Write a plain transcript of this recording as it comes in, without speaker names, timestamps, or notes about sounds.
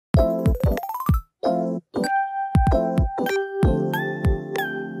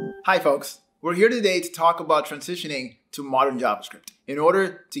Hi folks, we're here today to talk about transitioning to modern JavaScript in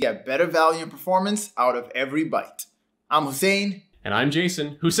order to get better value and performance out of every byte. I'm Hussein. And I'm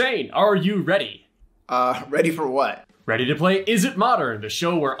Jason. Hussein, are you ready? Ready for what? Ready to play Is It Modern, the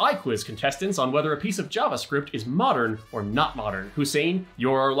show where I quiz contestants on whether a piece of JavaScript is modern or not modern. Hussein,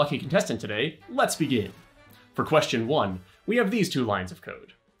 you're our lucky contestant today. Let's begin. For question 1, we have these two lines of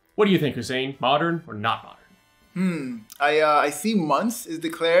code. What do you think, Hussein? Modern or not modern? I see months is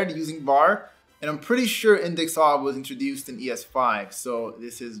declared using var, and I'm pretty sure index of was introduced in ES5, so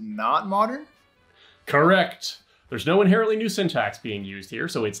this is not modern? Correct. There's no inherently new syntax being used here,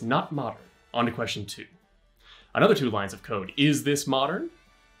 so it's not modern. On to question 2. Another two lines of code. Is this modern?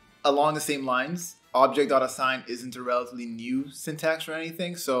 Along the same lines, object.assign isn't a relatively new syntax or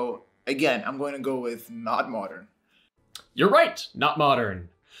anything, so again, I'm going to go with not modern. You're right, not modern.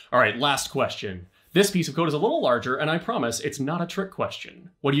 All right, last question. This piece of code is a little larger, and I promise it's not a trick question.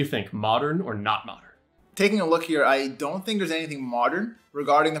 What do you think, modern or not modern? Taking a look here, I don't think there's anything modern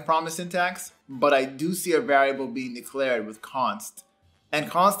regarding the promise syntax, but I do see a variable being declared with const. And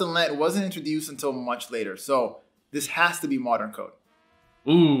const and let wasn't introduced until much later, so this has to be modern code.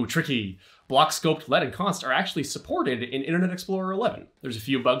 Ooh, tricky. Block scoped let and const are actually supported in Internet Explorer 11. There's a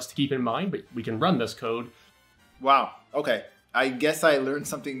few bugs to keep in mind, but we can run this code. Wow, okay. I guess I learned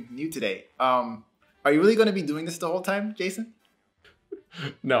something new today. Are you really going to be doing this the whole time, Jason?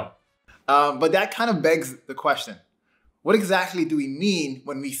 No. But that kind of begs the question. What exactly do we mean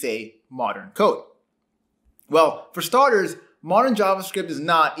when we say modern code? Well, for starters, modern JavaScript is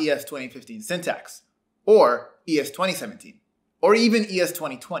not ES 2015 syntax, or ES 2017, or even ES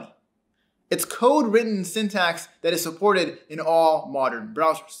 2020. It's code written in syntax that is supported in all modern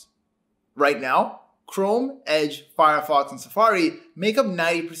browsers. Right now, Chrome, Edge, Firefox, and Safari make up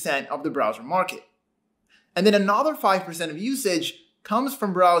 90% of the browser market. And then another 5% of usage comes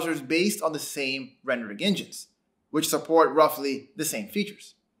from browsers based on the same rendering engines, which support roughly the same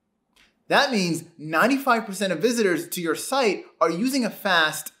features. That means 95% of visitors to your site are using a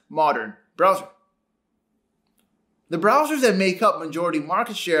fast, modern browser. The browsers that make up majority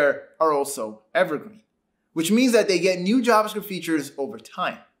market share are also evergreen, which means that they get new JavaScript features over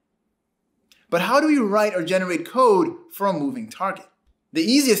time. But how do we write or generate code for a moving target? The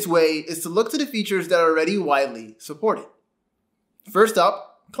easiest way is to look to the features that are already widely supported. First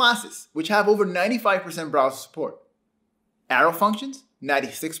up, classes, which have over 95% browser support. Arrow functions,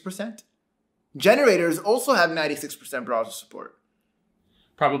 96%. Generators also have 96% browser support.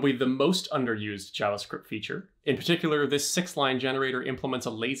 Probably the most underused JavaScript feature. In particular, this 6-line generator implements a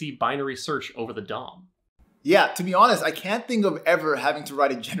lazy binary search over the DOM. Yeah, to be honest, I can't think of ever having to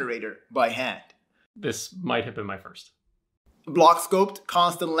write a generator by hand. This might have been my first. Block scoped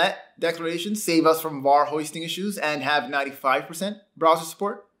const and let declarations save us from var hoisting issues and have 95% browser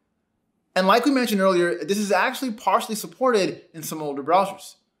support. And like we mentioned earlier, this is actually partially supported in some older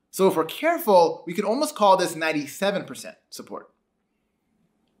browsers. So if we're careful, we could almost call this 97% support.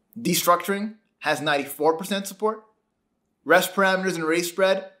 Destructuring has 94% support. REST parameters and array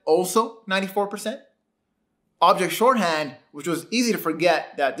spread, also 94%. Object shorthand, which was easy to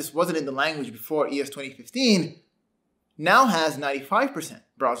forget that this wasn't in the language before ES 2015, now has 95%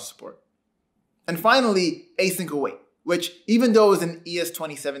 browser support. And finally, async await, which even though is an ES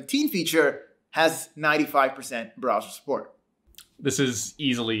 2017 feature, has 95% browser support. This is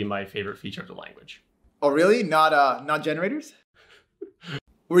easily my favorite feature of the language. Oh really? Not generators?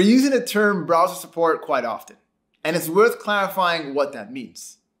 We're using the term browser support quite often, and it's worth clarifying what that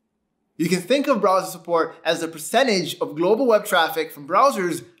means. You can think of browser support as the percentage of global web traffic from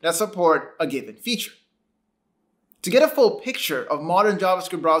browsers that support a given feature. To get a full picture of modern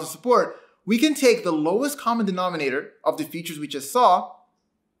JavaScript browser support, we can take the lowest common denominator of the features we just saw,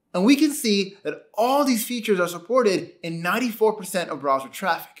 and we can see that all these features are supported in 94% of browser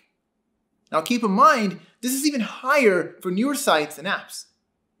traffic. Now keep in mind, this is even higher for newer sites and apps.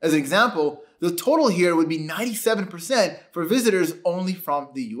 As an example, the total here would be 97% for visitors only from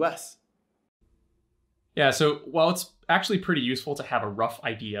the US. Yeah, so while it's actually pretty useful to have a rough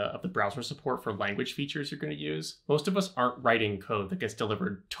idea of the browser support for language features you're going to use, most of us aren't writing code that gets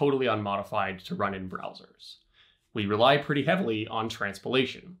delivered totally unmodified to run in browsers. We rely pretty heavily on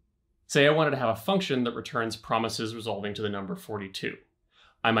transpilation. Say I wanted to have a function that returns promises resolving to the number 42.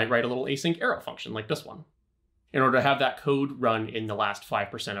 I might write a little async arrow function like this one. In order to have that code run in the last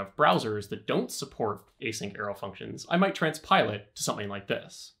 5% of browsers that don't support async arrow functions, I might transpile it to something like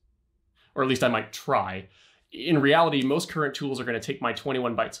this. Or at least I might try. In reality, most current tools are going to take my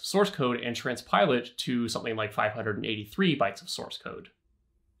 21 bytes of source code and transpile it to something like 583 bytes of source code.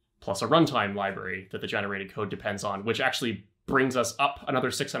 plus a runtime library that the generated code depends on, which actually brings us up another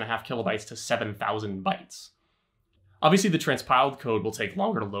 6.5 kilobytes to 7,000 bytes. Obviously, the transpiled code will take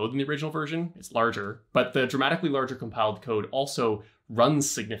longer to load than the original version. It's larger, but the dramatically larger compiled code also runs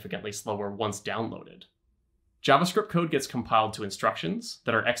significantly slower once downloaded. JavaScript code gets compiled to instructions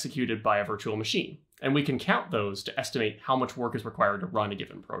that are executed by a virtual machine, and we can count those to estimate how much work is required to run a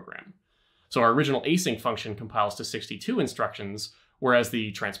given program. So our original async function compiles to 62 instructions, whereas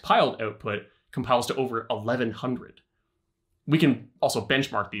the transpiled output compiles to over 1,100. We can also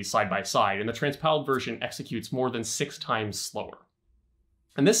benchmark these side by side, and the transpiled version executes more than 6 times slower.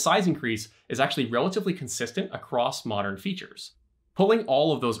 And this size increase is actually relatively consistent across modern features. Pulling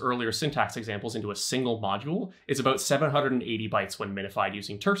all of those earlier syntax examples into a single module is about 780 bytes when minified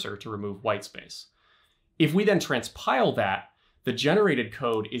using Trsor to remove whitespace. If we then transpile that, the generated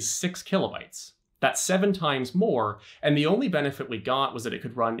code is 6 kilobytes. That's 7 times more, and the only benefit we got was that it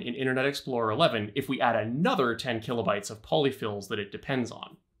could run in Internet Explorer 11 if we add another 10 kilobytes of polyfills that it depends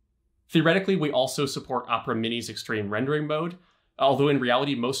on. Theoretically, we also support Opera Mini's extreme rendering mode, although in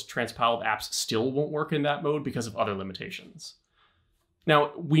reality, most transpiled apps still won't work in that mode because of other limitations.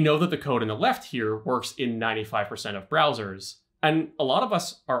 Now, we know that the code on the left here works in 95% of browsers, and a lot of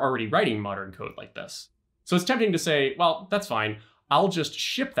us are already writing modern code like this. So it's tempting to say, well, that's fine, I'll just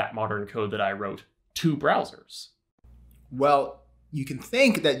ship that modern code that I wrote to browsers. Well, you can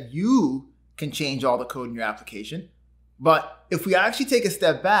think that you can change all the code in your application, but if we actually take a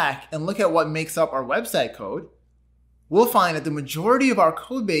step back and look at what makes up our website code, we'll find that the majority of our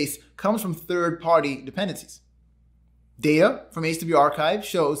code base comes from third-party dependencies. Data from HW Archive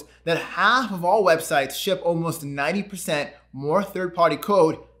shows that half of all websites ship almost 90% more third-party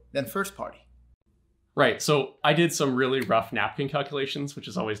code than first-party. Right, so I did some really rough napkin calculations, which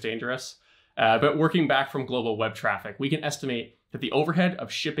is always dangerous. But working back from global web traffic, we can estimate that the overhead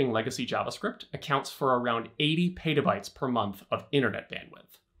of shipping legacy JavaScript accounts for around 80 petabytes per month of internet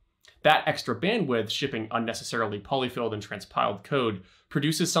bandwidth. That extra bandwidth shipping unnecessarily polyfilled and transpiled code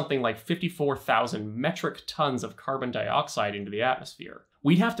produces something like 54,000 metric tons of carbon dioxide into the atmosphere.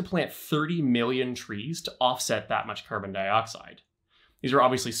 We'd have to plant 30 million trees to offset that much carbon dioxide. These are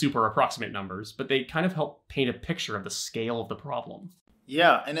obviously super approximate numbers, but they kind of help paint a picture of the scale of the problem.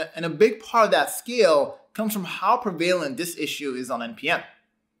 Yeah, and a big part of that scale comes from how prevalent this issue is on NPM.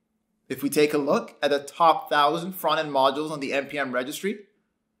 If we take a look at the top 1,000 front-end modules on the NPM registry,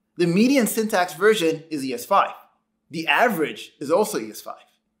 the median syntax version is ES5. The average is also ES5.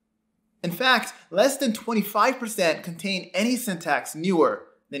 In fact, less than 25% contain any syntax newer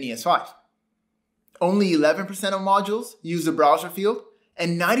than ES5. Only 11% of modules use the browser field,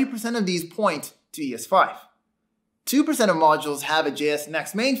 and 90% of these point to ES5. 2% of modules have a JS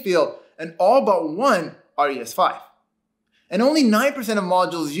Next main field, and all but one are ES5. And only 9% of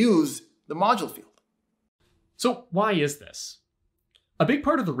modules use the module field. So why is this? A big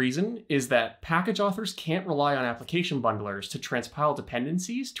part of the reason is that package authors can't rely on application bundlers to transpile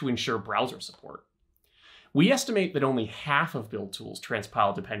dependencies to ensure browser support. We estimate that only half of build tools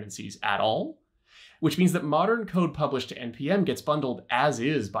transpile dependencies at all, which means that modern code published to NPM gets bundled as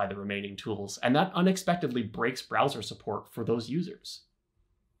is by the remaining tools, and that unexpectedly breaks browser support for those users.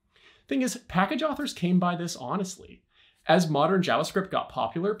 Thing is, package authors came by this honestly. As modern JavaScript got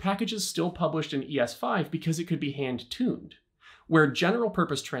popular, packages still published in ES5 because it could be hand-tuned. Where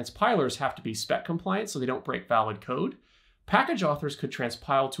general-purpose transpilers have to be spec compliant so they don't break valid code, package authors could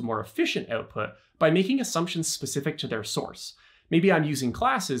transpile to more efficient output by making assumptions specific to their source. Maybe I'm using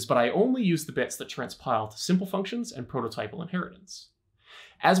classes, but I only use the bits that transpile to simple functions and prototypal inheritance.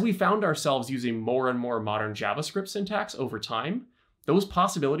 As we found ourselves using more and more modern JavaScript syntax over time, those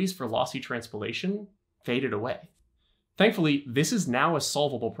possibilities for lossy transpilation faded away. Thankfully, this is now a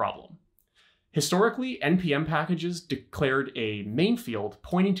solvable problem. Historically, NPM packages declared a main field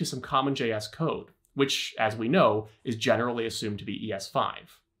pointing to some common JS code, which, as we know, is generally assumed to be ES5.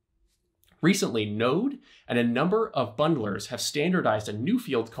 Recently, Node and a number of bundlers have standardized a new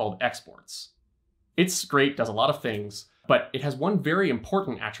field called exports. It's great, does a lot of things, but it has one very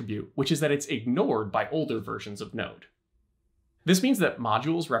important attribute, which is that it's ignored by older versions of Node. This means that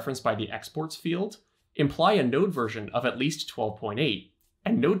modules referenced by the exports field imply a Node version of at least 12.8,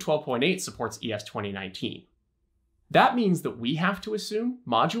 and Node 12.8 supports ES 2019. That means that we have to assume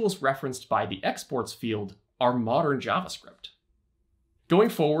modules referenced by the exports field are modern JavaScript. Going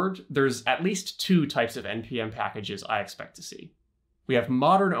forward, there's at least 2 types of NPM packages I expect to see. We have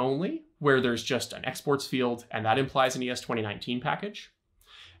modern only, where there's just an exports field, and that implies an ES 2019 package.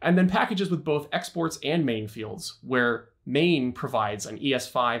 And then packages with both exports and main fields, where main provides an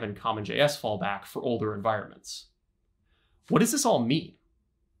ES5 and CommonJS fallback for older environments. What does this all mean?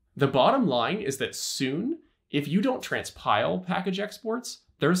 The bottom line is that soon, if you don't transpile package exports,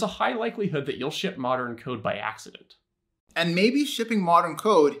 there's a high likelihood that you'll ship modern code by accident. And maybe shipping modern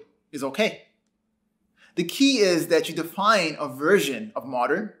code is okay. The key is that you define a version of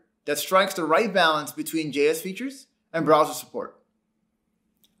modern that strikes the right balance between JS features and browser support.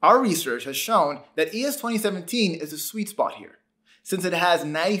 Our research has shown that ES 2017 is a sweet spot here, since it has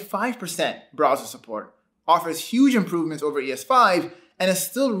 95% browser support, offers huge improvements over ES5, and is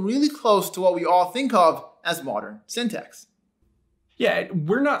still really close to what we all think of as modern syntax. Yeah,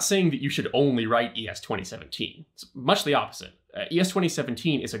 we're not saying that you should only write ES 2017. It's much the opposite. ES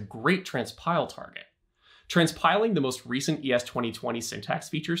 2017 is a great transpile target. Transpiling the most recent ES 2020 syntax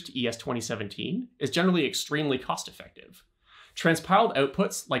features to ES 2017 is generally extremely cost-effective. Transpiled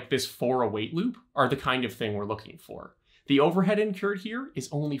outputs like this for await loop are the kind of thing we're looking for. The overhead incurred here is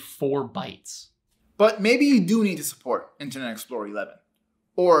only 4 bytes. But maybe you do need to support Internet Explorer 11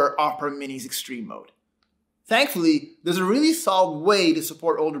 or Opera Mini's Extreme Mode. Thankfully, there's a really solid way to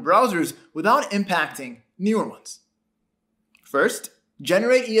support older browsers without impacting newer ones. First,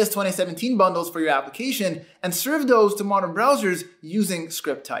 generate ES 2017 bundles for your application and serve those to modern browsers using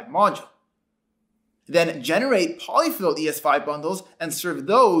script type module. Then generate polyfill ES5 bundles and serve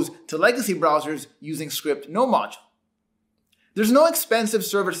those to legacy browsers using script no module. There's no expensive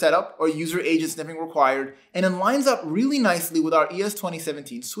server setup or user agent sniffing required, and it lines up really nicely with our ES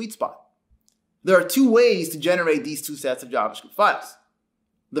 2017 sweet spot. There are 2 ways to generate these 2 sets of JavaScript files.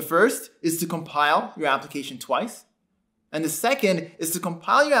 The first is to compile your application twice, and the second is to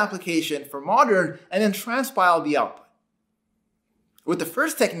compile your application for modern and then transpile the output. With the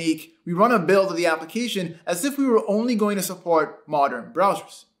first technique, we run a build of the application as if we were only going to support modern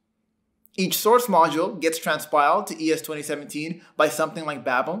browsers. Each source module gets transpiled to ES 2017 by something like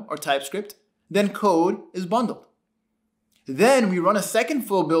Babel or TypeScript, then code is bundled. Then we run a second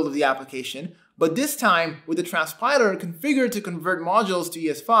full build of the application, but this time with the transpiler configured to convert modules to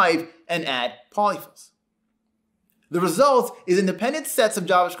ES5 and add polyfills. The result is independent sets of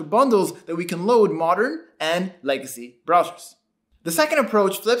JavaScript bundles that we can load modern and legacy browsers. The second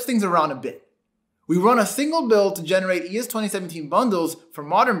approach flips things around a bit. We run a single build to generate ES 2017 bundles for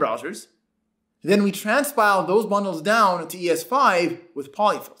modern browsers, then we transpile those bundles down to ES5 with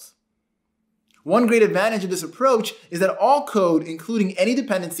polyfills. One great advantage of this approach is that all code, including any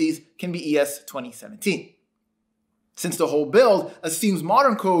dependencies, can be ES 2017. Since the whole build assumes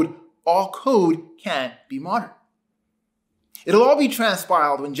modern code, all code can be modern. It'll all be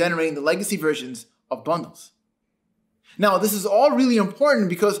transpiled when generating the legacy versions of bundles. Now, this is all really important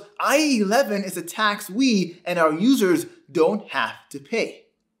because IE11 is a tax we and our users don't have to pay.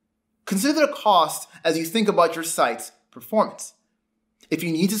 Consider the cost as you think about your site's performance. If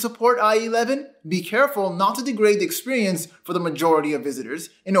you need to support IE11, be careful not to degrade the experience for the majority of visitors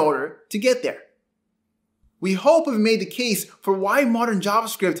in order to get there. We hope we've made the case for why modern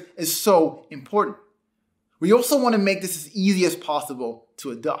JavaScript is so important. We also want to make this as easy as possible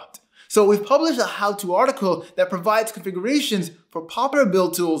to adopt. So we've published a how-to article that provides configurations for popular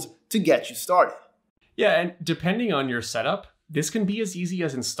build tools to get you started. Yeah, and depending on your setup, this can be as easy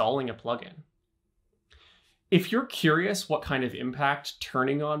as installing a plugin. If you're curious what kind of impact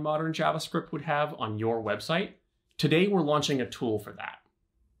turning on modern JavaScript would have on your website, today we're launching a tool for that.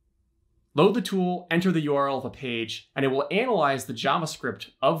 Load the tool, enter the URL of a page, and it will analyze the JavaScript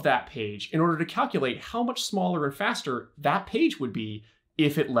of that page in order to calculate how much smaller and faster that page would be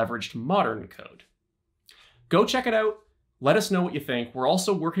if it leveraged modern code. Go check it out. Let us know what you think. We're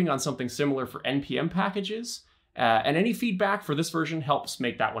also working on something similar for NPM packages, and any feedback for this version helps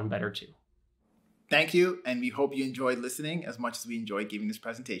make that one better too. Thank you, and we hope you enjoyed listening as much as we enjoyed giving this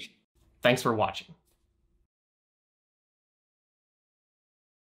presentation. Thanks for watching.